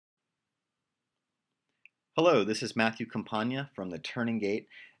Hello, this is Matthew Campagna from the Turning Gate,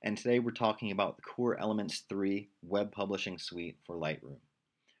 and today we're talking about the Core Elements 3 web publishing suite for Lightroom.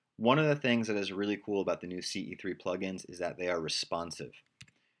 One of the things that is really cool about the new CE3 plugins is that they are responsive.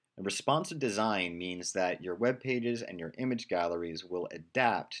 A responsive design means that your web pages and your image galleries will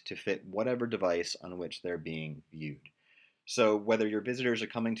adapt to fit whatever device on which they're being viewed. So whether your visitors are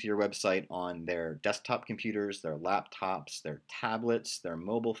coming to your website on their desktop computers, their laptops, their tablets, their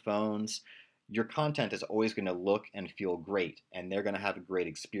mobile phones, your content is always going to look and feel great, and they're going to have a great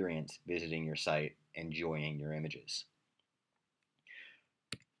experience visiting your site, enjoying your images.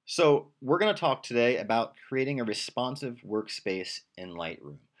 So we're going to talk today about creating a responsive workspace in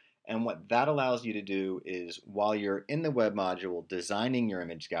Lightroom. And what that allows you to do is, while you're in the web module designing your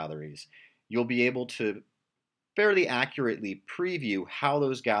image galleries, you'll be able to fairly accurately preview how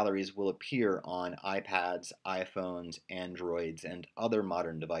those galleries will appear on iPads, iPhones, Androids, and other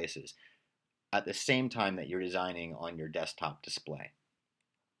modern devices at the same time that you're designing on your desktop display.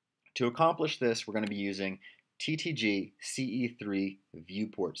 To accomplish this, we're going to be using TTG CE3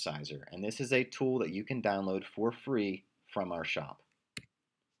 Viewport Sizer, and this is a tool that you can download for free from our shop.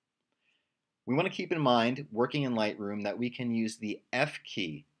 We want to keep in mind, working in Lightroom, that we can use the F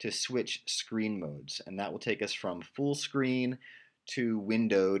key to switch screen modes, and that will take us from full screen to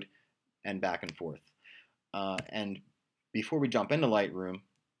windowed and back and forth. And before we jump into Lightroom,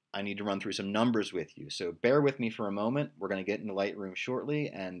 I need to run through some numbers with you. So bear with me for a moment. We're going to get into Lightroom shortly,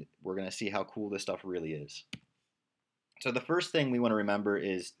 and we're going to see how cool this stuff really is. So the first thing we want to remember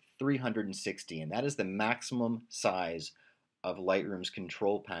is 360, and that is the maximum size of Lightroom's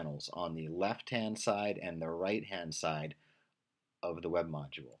control panels on the left-hand side and the right-hand side of the web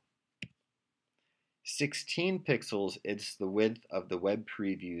module. 16 pixels is the width of the web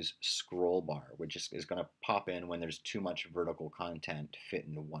preview's scroll bar, which is going to pop in when there's too much vertical content to fit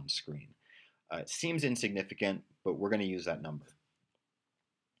into one screen. It seems insignificant, but we're going to use that number.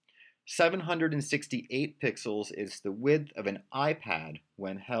 768 pixels is the width of an iPad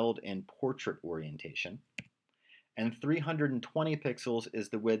when held in portrait orientation, and 320 pixels is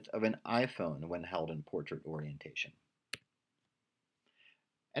the width of an iPhone when held in portrait orientation.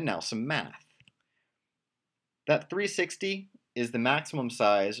 And now some math. That 360 is the maximum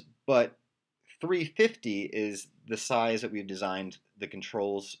size, but 350 is the size that we've designed the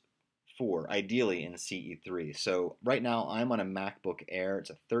controls for, ideally in CE3. So right now I'm on a MacBook Air.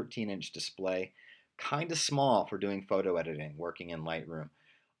 It's a 13-inch display, kind of small for doing photo editing, working in Lightroom.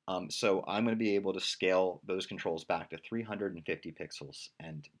 So I'm going to be able to scale those controls back to 350 pixels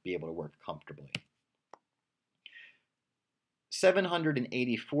and be able to work comfortably.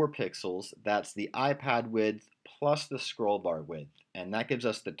 784 pixels, that's the iPad width plus the scroll bar width, and that gives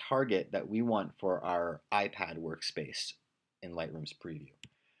us the target that we want for our iPad workspace in Lightroom's preview.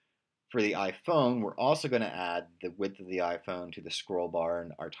 For the iPhone, we're also going to add the width of the iPhone to the scroll bar,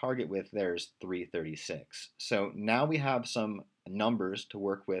 and our target width there is 336. So now we have some numbers to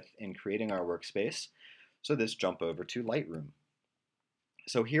work with in creating our workspace. So let's jump over to Lightroom.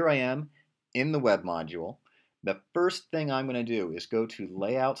 So here I am in the web module. The first thing I'm going to do is go to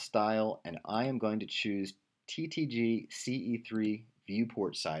Layout Style, and I am going to choose TTG CE3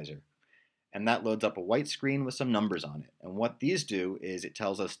 Viewport Sizer. And that loads up a white screen with some numbers on it. And what these do is it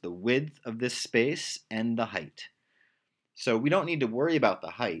tells us the width of this space and the height. So we don't need to worry about the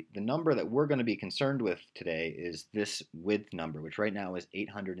height. The number that we're going to be concerned with today is this width number, which right now is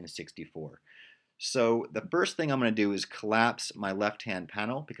 864. So the first thing I'm going to do is collapse my left-hand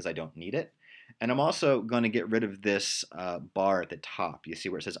panel because I don't need it. And I'm also going to get rid of this bar at the top. You see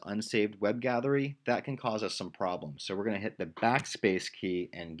where it says Unsaved Web Gallery? That can cause us some problems. So we're going to hit the backspace key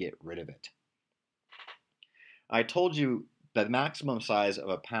and get rid of it. I told you the maximum size of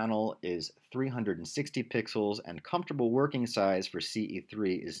a panel is 360 pixels, and comfortable working size for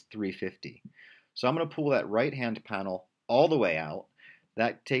CE3 is 350. So I'm going to pull that right-hand panel all the way out.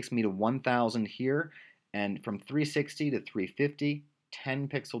 That takes me to 1000 here, and from 360 to 350, 10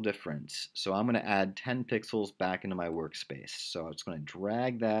 pixel difference. So I'm going to add 10 pixels back into my workspace. So I'm just going to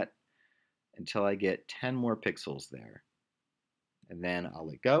drag that until I get 10 more pixels there. And then I'll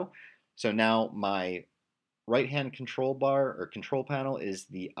let go. So now my right-hand control bar or control panel is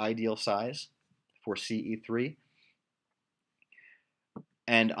the ideal size for CE3.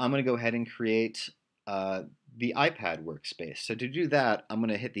 And I'm going to go ahead and create the iPad workspace. So to do that, I'm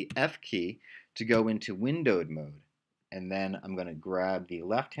going to hit the F key to go into windowed mode. And then I'm going to grab the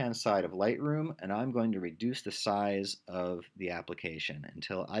left-hand side of Lightroom, and I'm going to reduce the size of the application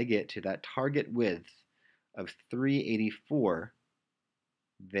until I get to that target width of 384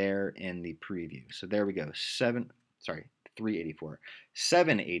 there in the preview. So there we go, 384.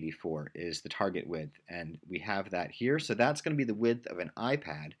 784 is the target width, and we have that here. So that's going to be the width of an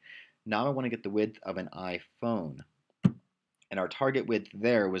iPad. Now I want to get the width of an iPhone. And our target width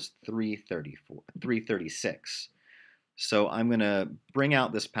there was 336. So I'm going to bring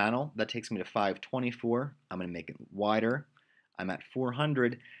out this panel. That takes me to 524. I'm going to make it wider. I'm at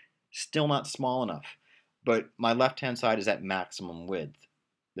 400. Still not small enough. But my left-hand side is at maximum width.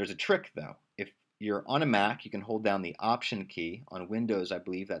 There's a trick, though. If you're on a Mac, you can hold down the Option key. On Windows, I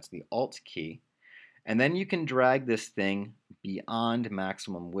believe that's the Alt key. And then you can drag this thing beyond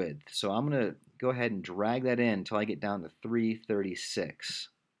maximum width. So I'm going to go ahead and drag that in until I get down to 336.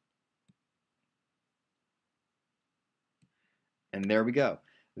 And there we go.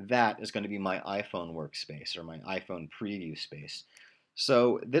 That is going to be my iPhone workspace, or my iPhone preview space.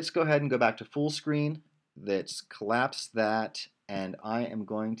 So let's go ahead and go back to full screen. Let's collapse that, and I am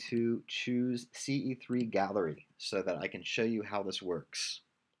going to choose CE3 Gallery so that I can show you how this works.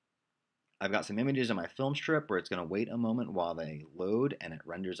 I've got some images in my film strip where it's going to wait a moment while they load and it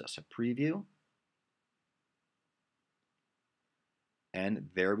renders us a preview. And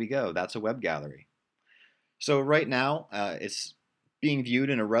there we go. That's a web gallery. So right now it's being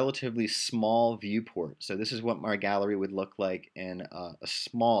viewed in a relatively small viewport. So this is what my gallery would look like in a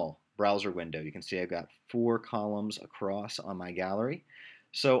small browser window. You can see I've got 4 columns across on my gallery.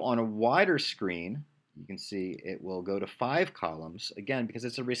 So on a wider screen, you can see it will go to 5 columns, again, because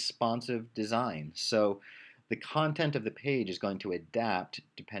it's a responsive design. So the content of the page is going to adapt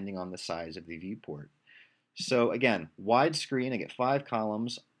depending on the size of the viewport. So again, wide screen, I get 5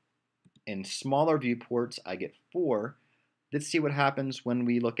 columns. In smaller viewports, I get 4. Let's see what happens when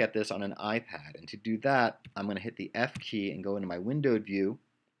we look at this on an iPad. And to do that, I'm going to hit the F key and go into my windowed view,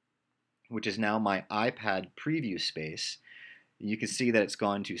 which is now my iPad preview space. You can see that it's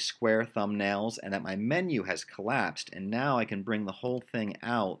gone to square thumbnails and that my menu has collapsed, and now I can bring the whole thing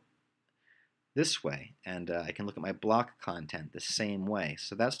out this way, and I can look at my block content the same way.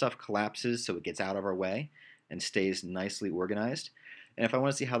 So that stuff collapses so it gets out of our way and stays nicely organized. And if I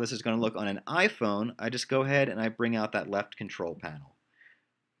want to see how this is going to look on an iPhone, I just go ahead and I bring out that left control panel.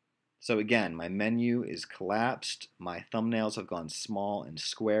 So again, my menu is collapsed, my thumbnails have gone small and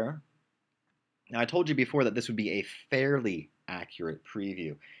square. Now I told you before that this would be a fairly accurate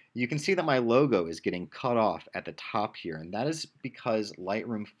preview. You can see that my logo is getting cut off at the top here, and that is because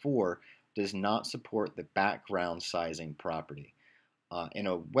Lightroom 4 does not support the background sizing property. In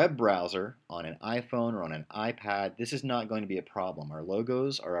a web browser, on an iPhone or on an iPad, this is not going to be a problem. Our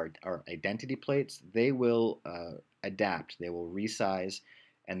logos or our identity plates, they will adapt, they will resize,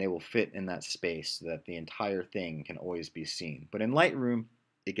 and they will fit in that space so that the entire thing can always be seen. But in Lightroom,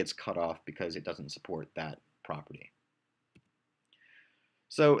 it gets cut off because it doesn't support that property.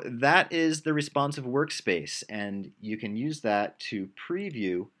 So that is the responsive workspace, and you can use that to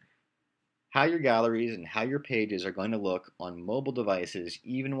preview how your galleries and how your pages are going to look on mobile devices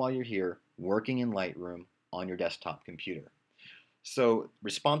even while you're here working in Lightroom on your desktop computer. So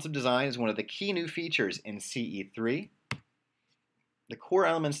responsive design is one of the key new features in CE3. The Core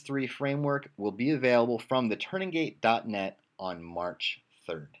Elements 3 framework will be available from theturningate.net on March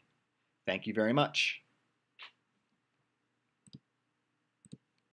 3rd. Thank you very much.